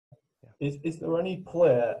Is there any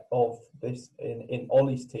player of this in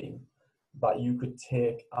Ollie's team that you could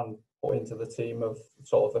take and put into the team of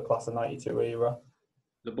sort of the class of '92 era?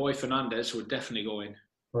 The boy Fernandez would definitely go in.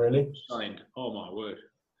 Really? Signed. Oh my word!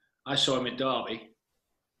 I saw him at Derby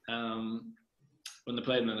when they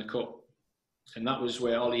played him in the cup, and that was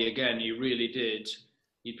where Ollie again. He really did.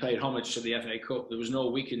 He paid homage to the FA Cup. There was no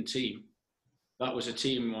weakened team. That was a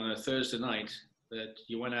team on a Thursday night that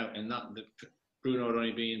you went out and Bruno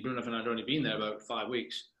Fernandes had only been there about 5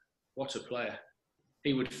 weeks. What a player!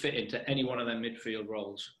 He would fit into any one of their midfield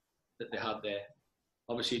roles that they had there.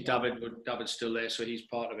 Obviously, David's still there, so he's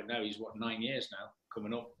part of it now. He's 9 years now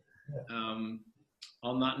coming up. Yeah.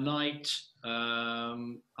 On that night,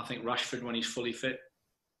 I think Rashford, when he's fully fit,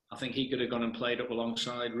 I think he could have gone and played up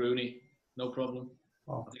alongside Rooney, no problem.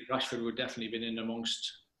 Oh. I think Rashford would definitely been in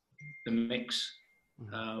amongst the mix.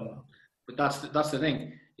 But that's the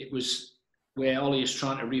thing. It was where Ollie is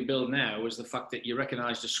trying to rebuild now is the fact that you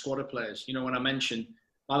recognise the squad of players. You know, when I mentioned,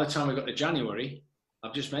 by the time we got to January,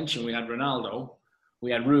 I've just mentioned we had Ronaldo,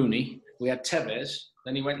 we had Rooney, we had Tevez,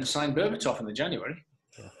 then he went and signed Berbatov in the January.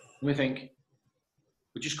 Yeah. And we think,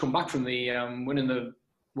 we just come back from the winning the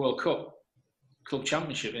World Cup Club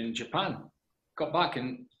Championship in Japan. Got back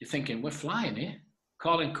and you're thinking, we're flying here.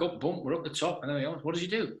 Carling Cup, boom, we're up the top. And then what does he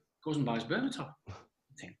do? Goes and buys Berbatov. I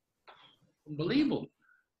think, unbelievable.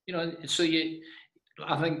 You know, so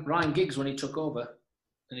I think Ryan Giggs, when he took over,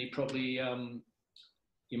 and he probably,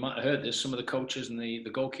 you might have heard this, some of the coaches and the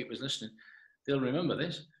goalkeepers listening, they'll remember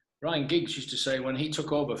this. Ryan Giggs used to say when he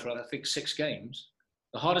took over for, I think, 6 games,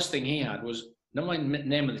 the hardest thing he had was, not my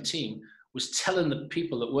name of the team, was telling the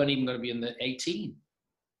people that weren't even going to be in the 18.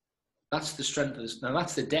 That's the strength of this. Now,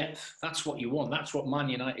 that's the depth. That's what you want. That's what Man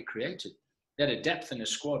United created. They had a depth in a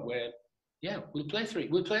squad where, yeah, we'll play a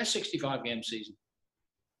 65-game season.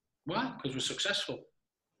 Why? Because we're successful.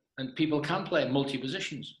 And people can play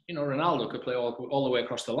multi-positions. You know, Ronaldo could play all the way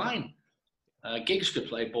across the line. Giggs could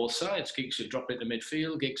play both sides. Giggs could drop into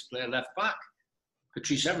midfield. Giggs play left back.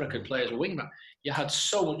 Patrice Evra could play as a wing back. You had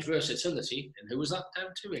so much versatility. And who was that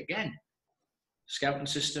down to? Again, scouting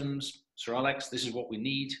systems. Sir Alex, this is what we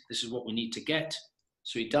need. This is what we need to get.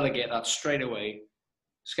 So you delegate that straight away.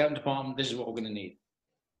 Scouting department, this is what we're going to need.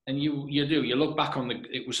 And you do. You look back on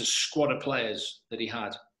it was a squad of players that he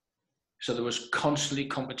had. So there was constantly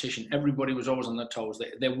competition. Everybody was always on their toes.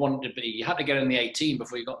 They wanted to be. You had to get in the 18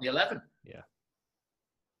 before you got in the 11. Yeah.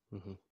 Mm-hmm.